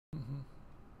Mhm.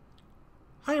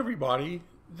 Hi, everybody.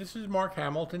 This is Mark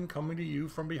Hamilton coming to you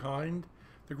from behind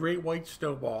the Great White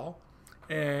Snowball,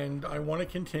 and I want to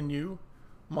continue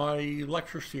my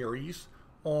lecture series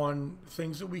on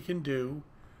things that we can do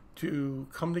to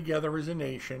come together as a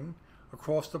nation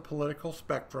across the political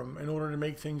spectrum in order to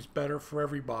make things better for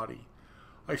everybody.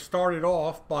 I started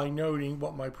off by noting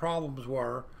what my problems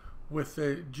were with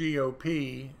the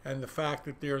GOP and the fact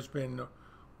that there's been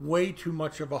way too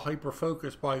much of a hyper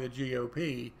focus by the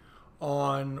GOP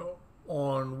on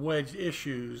wedge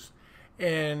issues,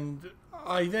 and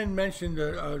I then mentioned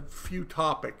a few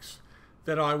topics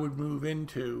that I would move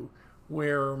into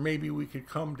where maybe we could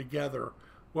come together.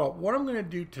 Well, what I'm going to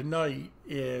do tonight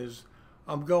is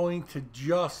I'm going to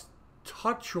just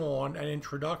touch on an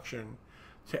introduction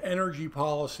to energy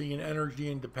policy and energy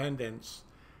independence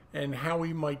and how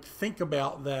we might think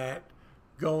about that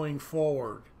going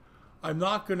forward. I'm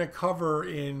not going to cover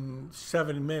in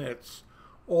 7 minutes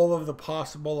all of the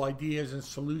possible ideas and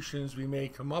solutions we may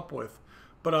come up with,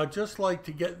 but I'd just like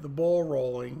to get the ball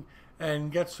rolling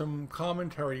and get some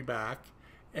commentary back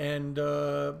and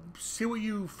see what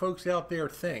you folks out there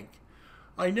think.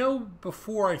 I know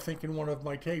before, I think in one of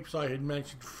my tapes, I had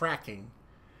mentioned fracking,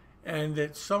 and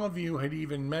that some of you had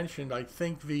even mentioned, I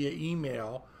think via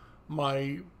email,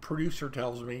 my producer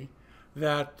tells me,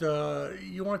 that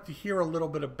you want to hear a little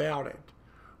bit about it.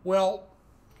 Well,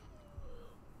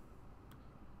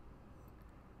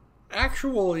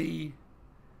 actually,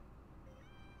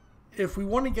 if we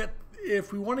want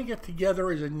to get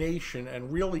together as a nation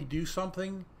and really do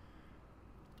something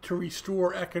to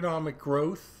restore economic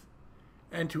growth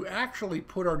and to actually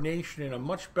put our nation in a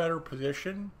much better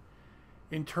position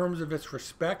in terms of its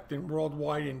respect and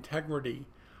worldwide integrity,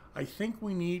 I think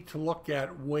we need to look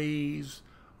at ways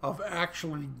of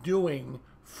actually doing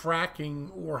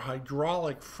fracking or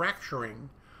hydraulic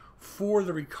fracturing for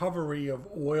the recovery of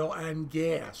oil and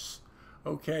gas,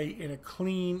 okay, in a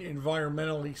clean,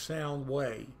 environmentally sound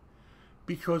way.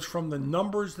 Because from the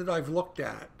numbers that I've looked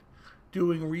at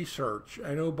doing research,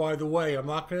 and oh, by the way, I'm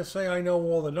not going to say I know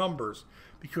all the numbers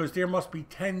because there must be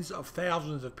tens of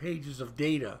thousands of pages of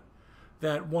data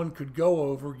that one could go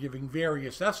over giving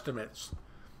various estimates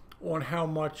on how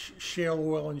much shale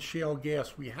oil and shale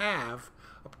gas we have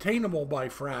obtainable by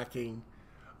fracking.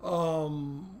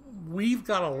 We've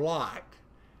got a lot.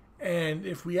 And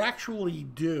if we actually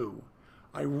do,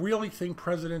 I really think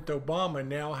President Obama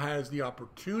now has the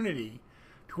opportunity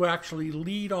to actually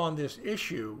lead on this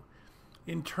issue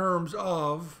in terms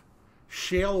of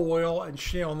shale oil and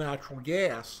shale natural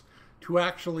gas to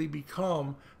actually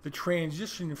become the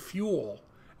transition fuel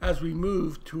as we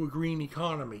move to a green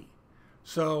economy.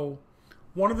 So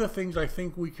one of the things I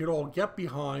think we could all get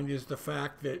behind is the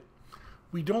fact that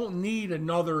we don't need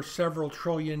another several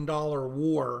 $trillion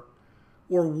war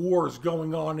or wars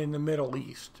going on in the Middle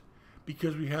East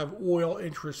because we have oil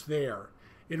interests there.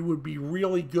 It would be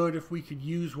really good if we could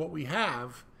use what we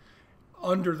have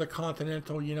under the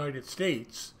continental United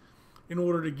States in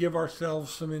order to give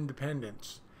ourselves some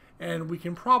independence. And we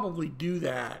can probably do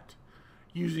that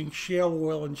using shale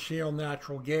oil and shale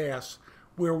natural gas,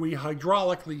 where we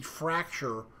hydraulically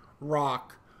fracture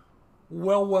rock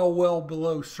well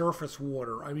below surface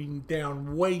water. I mean,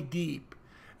 down way deep,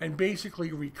 and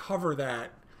basically recover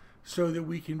that so that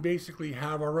we can basically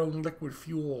have our own liquid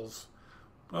fuels,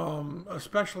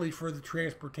 especially for the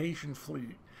transportation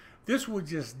fleet. This would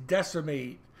just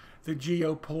decimate the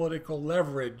geopolitical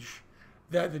leverage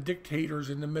that the dictators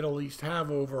in the Middle East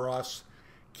have over us,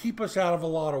 keep us out of a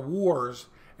lot of wars,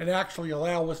 and actually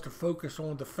allow us to focus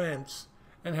on defense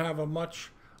and have a much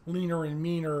leaner and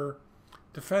meaner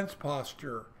defense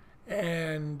posture.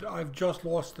 And I've just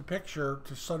lost the picture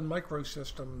to Sun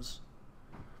Microsystems,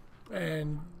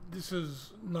 and this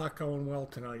is not going well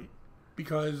tonight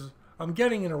because I'm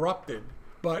getting interrupted,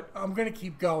 but I'm going to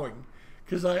keep going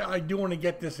because I do want to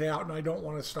get this out and I don't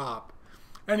want to stop.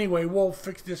 Anyway, we'll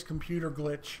fix this computer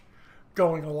glitch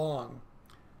going along.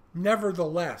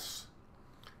 Nevertheless,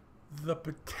 the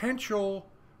potential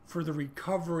for the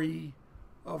recovery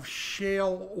of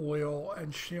shale oil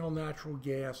and shale natural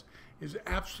gas is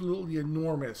absolutely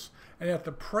enormous. And at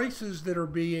the prices that are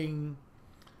being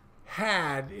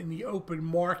had in the open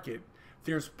market,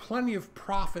 there's plenty of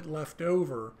profit left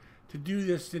over to do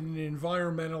this in an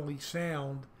environmentally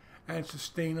sound and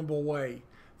sustainable way.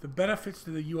 The benefits to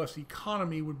the U.S.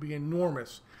 economy would be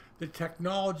enormous. The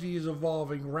technology is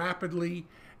evolving rapidly,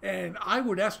 and I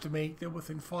would estimate that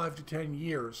within 5 to 10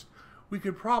 years, we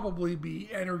could probably be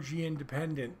energy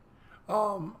independent,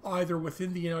 either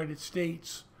within the United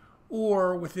States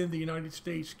or within the United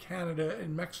States, Canada,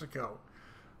 and Mexico.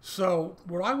 So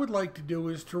what I would like to do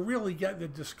is to really get the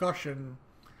discussion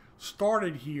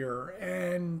started here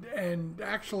and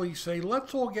actually say,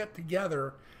 let's all get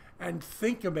together and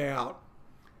think about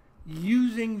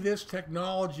using this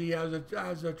technology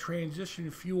as a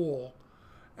transition fuel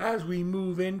as we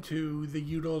move into the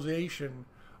utilization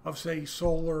of, say,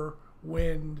 solar,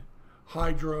 wind,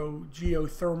 hydro,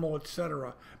 geothermal,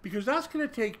 etc. Because that's going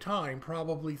to take time,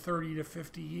 probably 30 to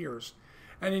 50 years.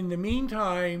 And in the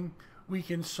meantime, we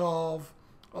can solve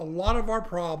a lot of our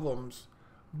problems,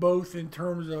 both in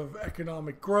terms of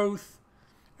economic growth,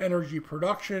 energy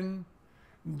production,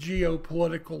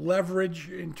 geopolitical leverage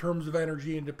in terms of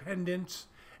energy independence,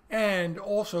 and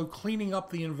also cleaning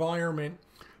up the environment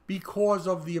because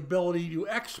of the ability to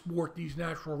export these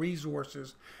natural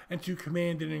resources and to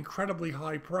command an incredibly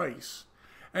high price.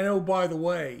 And oh, by the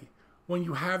way, when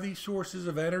you have these sources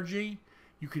of energy,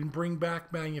 you can bring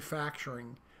back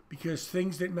manufacturing, because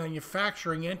things that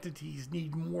manufacturing entities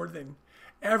need more than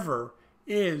ever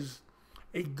is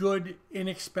a good,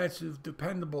 inexpensive,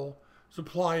 dependable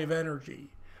supply of energy.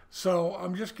 So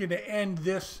I'm just going to end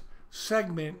this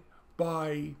segment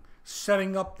by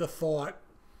setting up the thought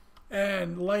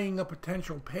and laying a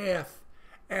potential path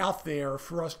out there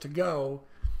for us to go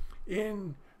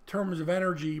in terms of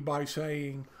energy by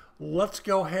saying, let's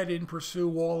go ahead and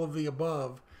pursue all of the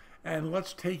above, and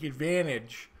let's take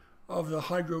advantage of the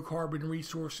hydrocarbon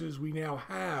resources we now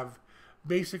have,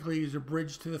 basically as a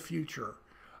bridge to the future.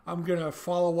 I'm going to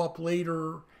follow up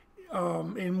later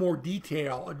in more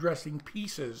detail, addressing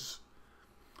pieces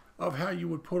of how you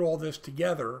would put all this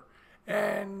together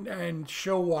and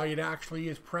show why it actually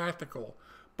is practical.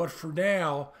 But for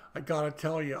now, I gotta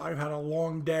tell you, I've had a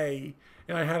long day,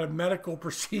 and I had a medical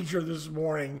procedure this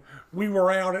morning. We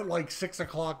were out at like 6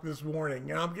 o'clock this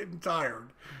morning, and I'm getting tired.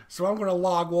 So I'm gonna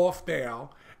log off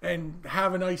now, and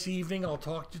have a nice evening. I'll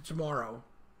talk to you tomorrow.